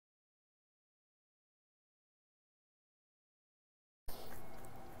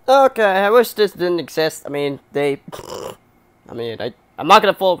Okay, I wish this didn't exist. I mean, I'm not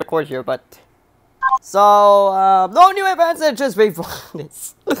gonna full record here, but... So, no new events, they just rerun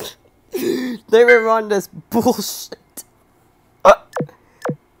this. They rerun this bullshit.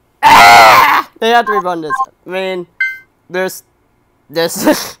 They had to rerun this. I mean, there's...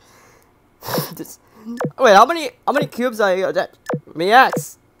 this... Wait, how many cubes are you? That... Me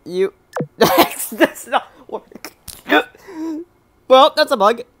X. You... That's not work. Well, that's a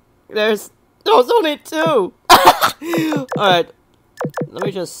bug. There's only 2. Alright. Let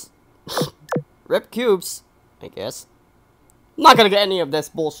me just rip cubes, I guess. I'm not gonna get any of this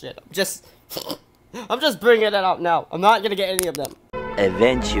bullshit. I'm just bringing it out now. I'm not gonna get any of them.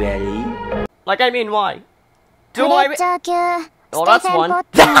 Eventually. Like, I mean, why? Do I? Oh, that's one.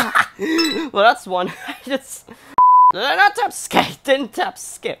 Well, that's one. Did I not tap skip? Didn't tap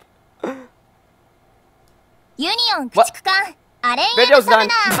skip. What? Video's done.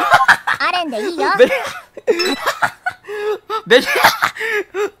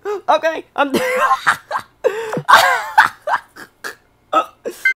 Okay, I'm done.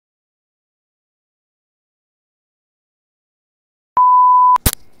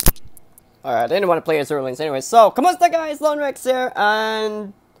 Alright, I didn't want to play as Zerlings anyway. So, come on, guys, Lone Rex here,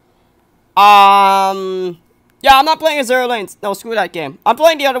 and yeah, I'm not playing as Zerlings. No, screw that game. I'm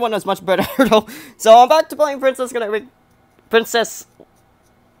playing the other one that's much better though. So I'm back to playing Princess.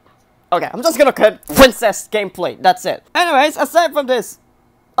 Okay, I'm just gonna cut Princess gameplay. That's it. Anyways, aside from this,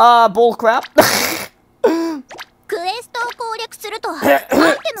 bullcrap.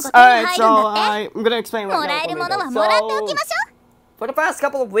 Alright, so I'm gonna explain right now. For the past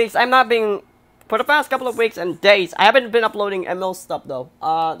couple of weeks, for the past couple of weeks and days, I haven't been uploading ML stuff though.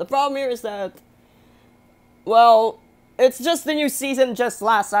 The problem here is that, well, it's just the new season just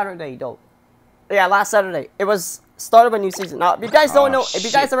last Saturday though. Yeah, last Saturday. It was start of a new season. Now, if you guys don't know, if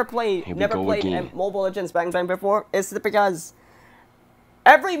you guys never played Mobile Legends Bang Bang before, it's because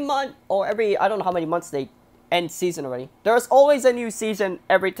every month, or I don't know how many months they end season already, there's always a new season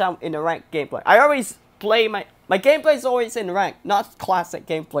every time in the ranked gameplay. I always play my gameplay is always in rank, not classic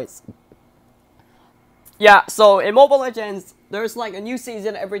gameplays. Yeah, so in Mobile Legends, there's like a new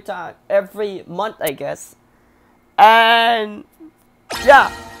season every month, I guess. And yeah,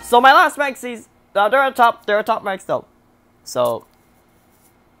 so my last rank season, they're a top ranks though. So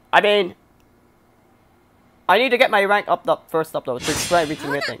I mean, I need to get my rank up first though to try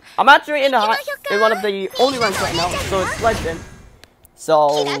reaching mythic. I'm actually in one of the only ranks right now, so it's legend.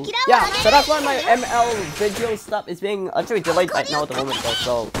 So yeah, so that's why my ML video stuff is being actually delayed right now at the moment though.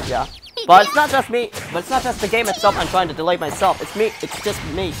 So yeah, but it's not just me, but it's not just the game itself I'm trying to delay myself. It's me, it's just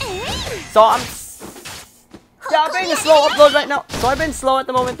me. So I'm being a slow upload right now. So I've been slow at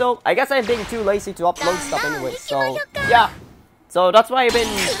the moment though. I guess I'm being too lazy to upload stuff anyway. So yeah, so that's why I've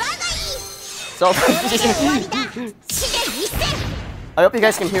been so. I hope you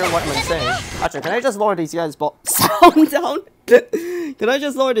guys can hear what I'm saying. Actually, can I just lower these guys' sound down? Can I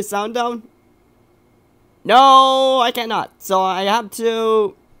just lower the sound down? No, I cannot. So I have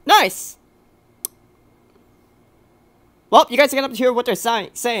to... Nice! Well, you guys are gonna hear what they're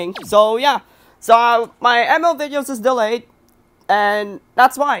saying. So yeah. So my ML videos is delayed. And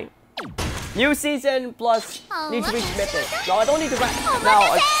that's why. New season plus need to reach mythic. So I don't need to rank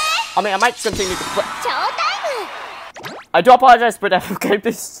now. I mean, I might continue to play. I do apologize for that. Okay,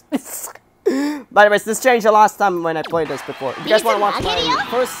 this. By the way, this changed the last time when I played this before. If you guys want to watch my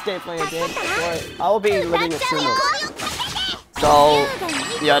first gameplay I did, I will be living it soon. So,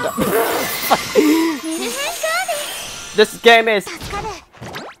 yeah.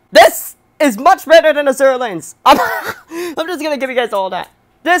 This is much better than a Zerlings. I'm just gonna give you guys all that.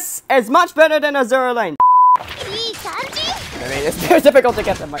 This is much better than a Zerlings. I mean, it's very difficult to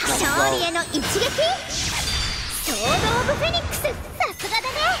get them right now. So.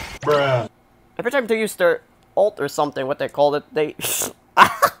 Bruh. Every time they use their ult or something, what they call it, they...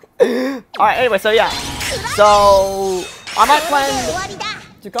 Alright, anyway, so yeah. So, I might plan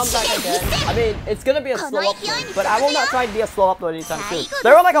to come back again. I mean, it's gonna be a slow upload, but I will not try to be a slow upload anytime soon.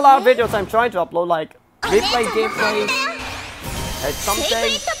 There are like a lot of videos I'm trying to upload, like replay gameplays and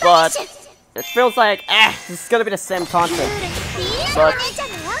something, but it feels like, it's gonna be the same content. But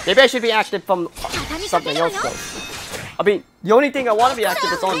maybe I should be active from something else though. I mean, the only thing I want to be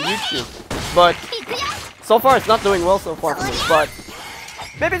active is on YouTube, but so far it's not doing well so far for me. But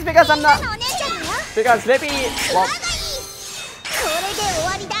maybe it's because I'm not, maybe, well,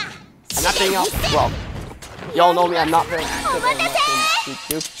 I'm not being out. Well, y'all know me, I'm not very active on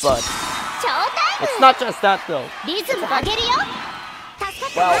YouTube, but it's not just that though.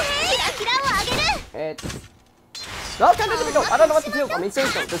 Well, it's Well, kind of difficult. I don't know what to do. I mean,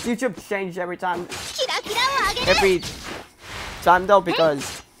 seriously, does YouTube change every time? Every time though,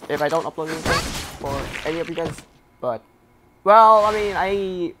 because if I don't upload anything for any of you guys, but well, I mean,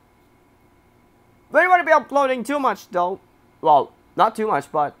 I don't want to be uploading too much though. Well, not too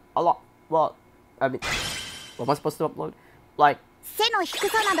much, but a lot. Well, I mean, what am I supposed to upload? Like,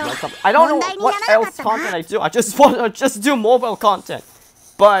 I don't know what else content I do. I just want to just do mobile content,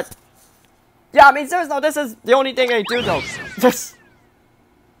 but. Yeah, I mean, seriously, this is the only thing I do, though.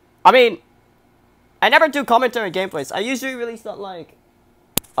 I mean, I never do commentary gameplays. I usually release that, like,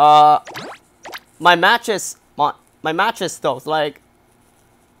 my matches, though. Like,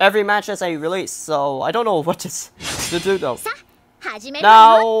 every matches I release, so I don't know what to do, though.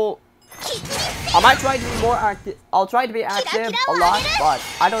 Now, I might try to be more active. I'll try to be active a lot, but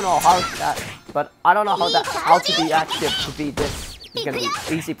I don't know how that, how to be active to be this. It's gonna be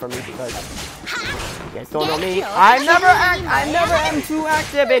easy for me because you guys don't know me. I never am too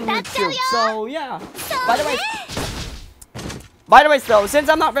active in YouTube. So yeah. By the way, though, since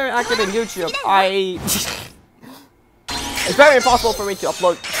I'm not very active in YouTube, it's very impossible for me to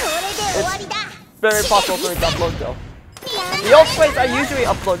upload. It's very impossible for me to upload though. The old place I usually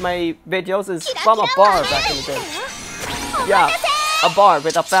upload my videos is from a bar back in the day. Yeah, a bar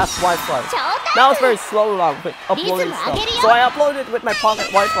with a fast Wi-Fi. Now it's very slow with uploading stuff. So I upload it with my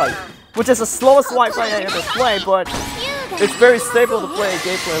pocket Wi-Fi, which is the slowest Wi-Fi I ever play, but it's very stable to play a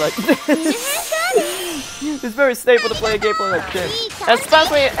gameplay like this. It's very stable to play a gameplay like this.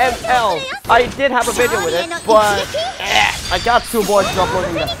 Especially ML. I did have a video with it, but I got too bored of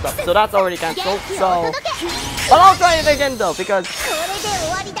uploading that stuff. So that's already cancelled. So, but I'll try it again though, because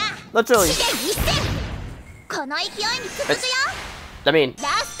literally, I mean,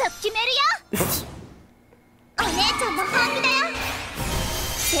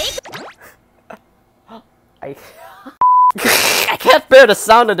 I can't bear the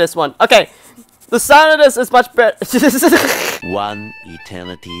sound of this one. Okay, the sound of this is much better. One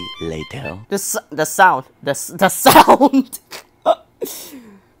eternity later. The sound.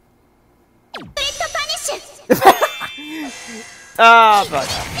 But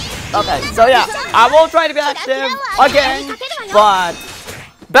okay, so yeah, I will try to be active again, but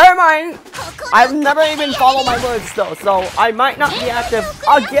bear in mind, I've never even followed my words though, so I might not be active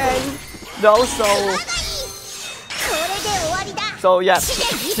again though, so yeah.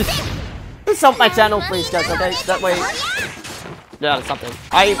 Just help my channel please guys, okay? That way, yeah, that's something.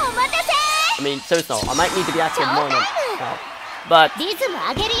 I mean, seriously, I might need to be active more now, but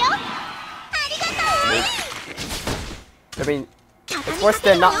I mean, it's worse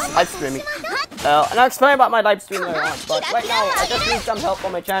than not live streaming. And I'll explain about my live stream later on, but right now, I just need some help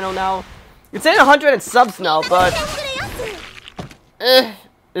on my channel now. It's in 100 subs now, but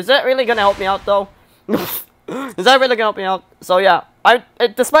is that really gonna help me out though? Is that really gonna help me out? So yeah,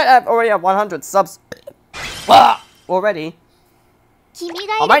 despite I already have 100 subs already,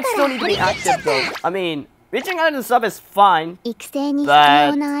 I might still need to be active though. I mean, reaching 100 subs is fine, but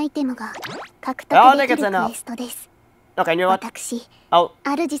I don't think it's enough. Okay, you know what? I'll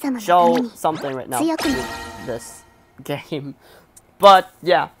show something right now with this game. But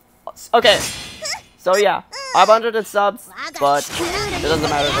yeah, okay. So yeah, I have 100 subs, but it doesn't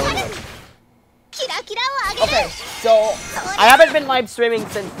matter anyway. Okay, so I haven't been live streaming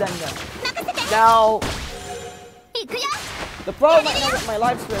since then. Now, the problem right now with my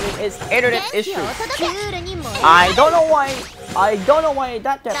live streaming is internet issues. I don't know why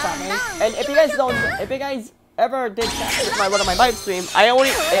that kept happening. And if you guys ever did one of my live stream,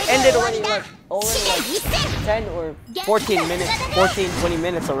 it ended already like 10 or 14 minutes, 20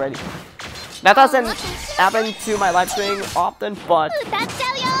 minutes already. That doesn't happen to my live stream often, but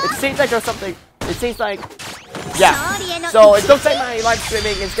it seems like there's something. It seems like, yeah. So it looks like my live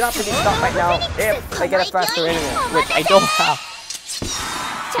streaming is gonna have to be stopped right now if I get a faster internet, which I don't have.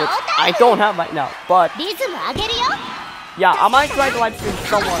 Right now, but yeah, I might try to live stream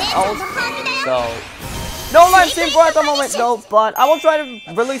somewhere else. So no live stream for at the moment though, but I will try to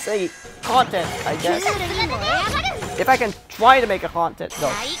release a content, I guess. If I can try to make a content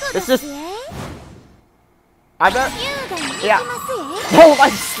though. It's just yeah. No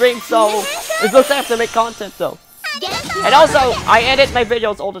live stream, so it looks like I have to make content though. And also, I edit my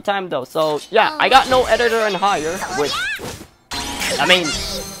videos all the time though, so yeah, I got no editor and hire, which, I mean,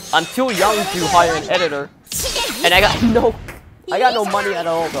 I'm too young to hire an editor. And I got no money at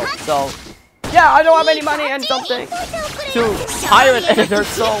all though, so yeah, I don't have any money and something to hire an editor,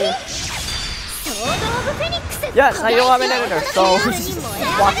 so yes, I don't have an editor, so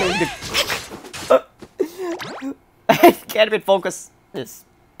watching the I can't even focus this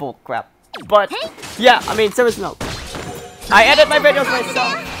bull crap. But yeah, I mean, seriously, no. I edit my videos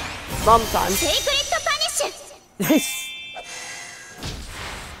myself sometimes.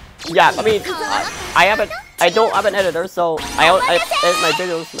 Yeah, I mean, I don't have an editor, so I edit my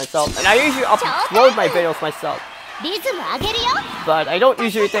videos myself, and I usually upload my videos myself. But I don't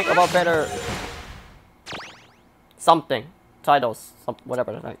usually think about better something titles,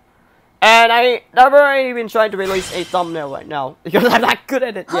 whatever the heck. And I never even tried to release a thumbnail right now because I'm not good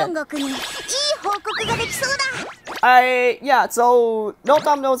at it yet. Yeah, so no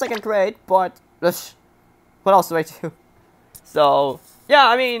thumbnails I can create, but what else do I do? So yeah,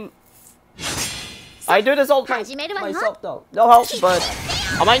 I mean, I do this all the time myself though. No help, but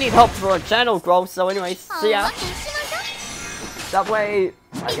I might need help for channel growth. So anyways, so yeah. That way,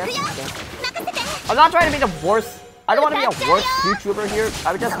 I guess. I'm not trying to be the worst. I don't want to be a worst YouTuber here.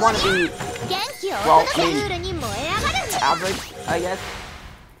 I just want to be, well, I mean, average, I guess.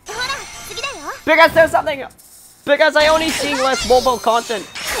 Because there's something. Because I only see less mobile content,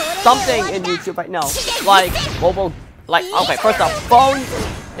 something in YouTube right now. Like mobile, like okay. First off, phones.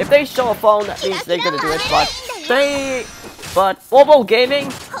 If they show a phone, that means they're gonna do it. But mobile gaming.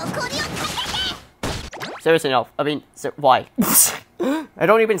 Seriously, no. I mean, why? I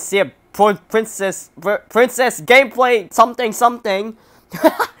don't even see a princess gameplay something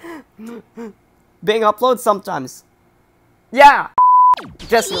being uploaded sometimes. Yeah.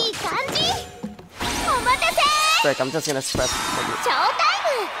 Just. Frick, I'm just gonna press.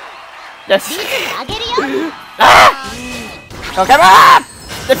 Yes. Oh, come on!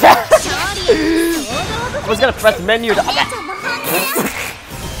 I was gonna press menu to.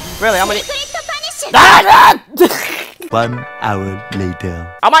 Really, how many? 1 hour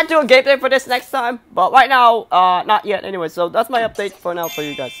later. I might do a gameplay for this next time, but right now, not yet. Anyway, so that's my update for now for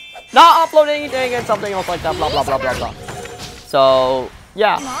you guys. Not uploading anything and something else like that. Blah blah blah blah blah. So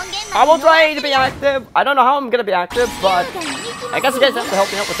yeah, I will try to be active. I don't know how I'm gonna be active, but I guess you guys have to help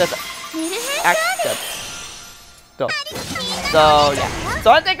me out with this active. So yeah.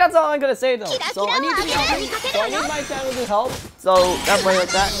 So I think that's all I'm gonna say though. So I need to be active. So I need my channel to help. So that way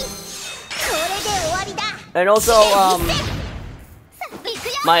like that. And also,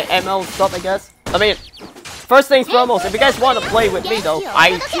 my ML stuff, I guess. I mean, first things foremost, if you guys want to play with me, though,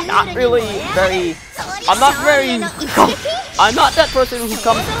 I'm not that person who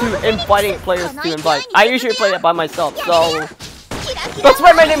comes to inviting players to invite. I usually play it by myself, so that's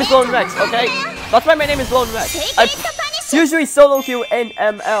why my name is Lone Rex, okay? That's why my name is Lone Rex. I usually solo queue in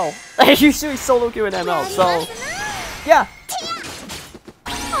ML. I usually solo queue in ML, so yeah.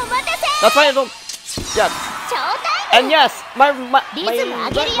 That's why I don't. Yeah. And yes, my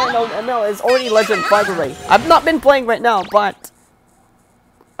known ML is already Legend 5 array. I've not been playing right now, but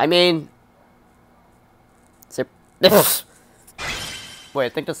I mean, wait, I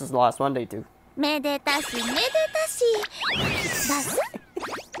think this is the last one they do.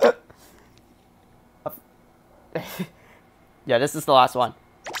 Yeah, this is the last one.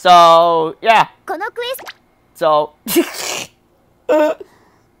 So yeah. So.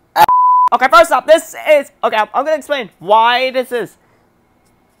 Okay, first up, this is... Okay, I'm gonna explain why this is.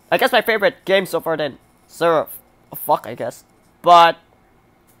 I guess my favorite game so far then. Surf. Oh, fuck, I guess. But...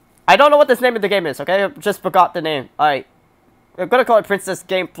 I don't know what this name of the game is, okay? I just forgot the name. I'm gonna call it Princess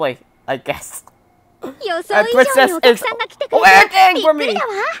Gameplay, I guess. And Princess is waiting for me!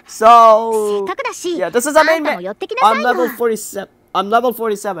 So... Yeah, this is our main... I'm level 47. I'm level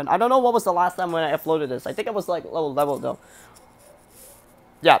 47. I don't know what was the last time when I uploaded this. I think it was like level though.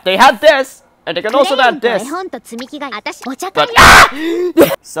 Yeah, they had this, and they can also add this. But,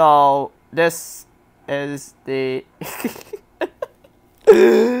 so, this is the...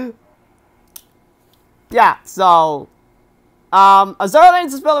 Yeah, so... Azura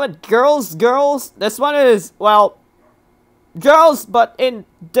Lanes is spelled with girls. This one is, well... girls, but in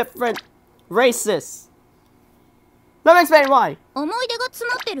different races. Let me explain why. Let me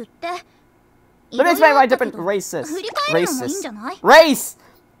explain why different races. Race!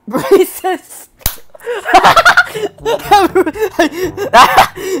 Races!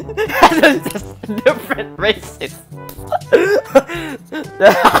 Different races.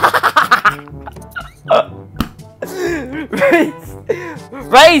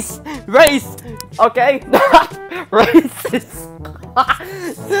 Race! Okay? Races!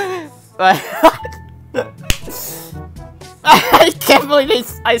 I can't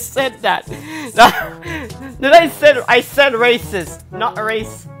believe I said that. I said racist, not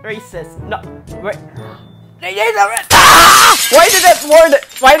racist, not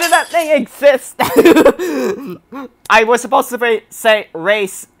Why did that thing exist? I was supposed to say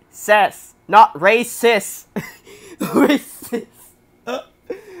race says, not racist. Racist.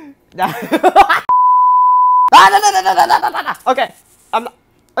 Okay.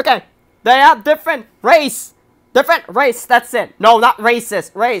 Okay. They have different race. Different race. That's it. No, not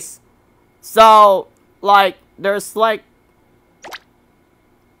racist. Race. So, like, there's like.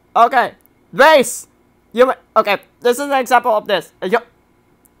 Okay. Race. Human. Okay. This is an example of this. Yeah.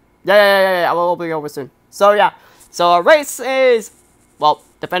 We'll be over soon. So yeah. So a race is, well,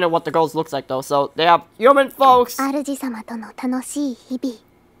 depending on what the girls looks like though. So they have human folks. It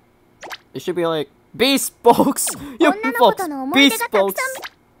should be like beast folks, human folks, beast folks,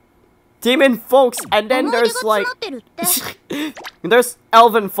 demon folks, and then there's like there's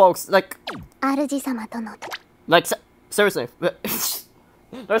elven folks. Like seriously,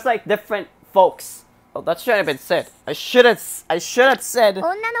 there's like different folks. Oh, that shouldn't have been said. I should have said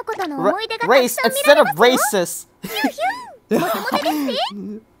race instead of racist.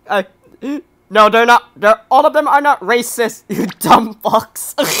 No, they're not. All of them are not racist. You dumb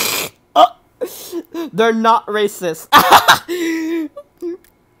fucks. They're not racist.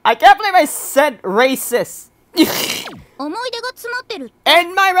 I can't believe I said racist.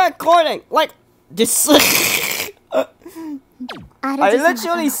 In my recording, like this. I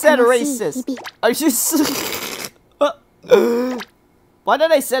literally said racist. I just. Why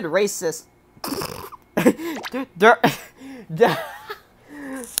did I said racist?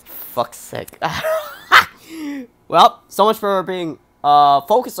 Fuck's sake. Well, so much for being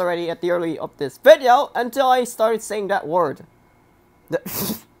focused already at the early of this video until I started saying that word.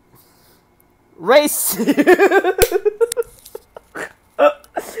 Race.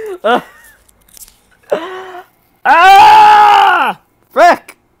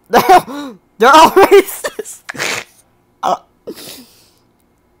 Frick! They're all racist!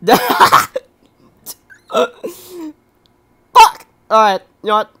 Fuck! Alright, you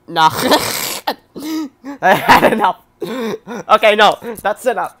know what? Nah. I had enough. Okay, no. That's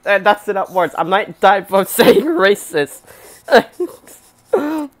enough. That's enough words. I'm not dying from saying racist.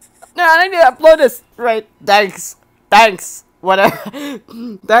 No, I need to upload this. Right. Thanks. Whatever.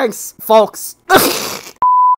 Thanks, folks.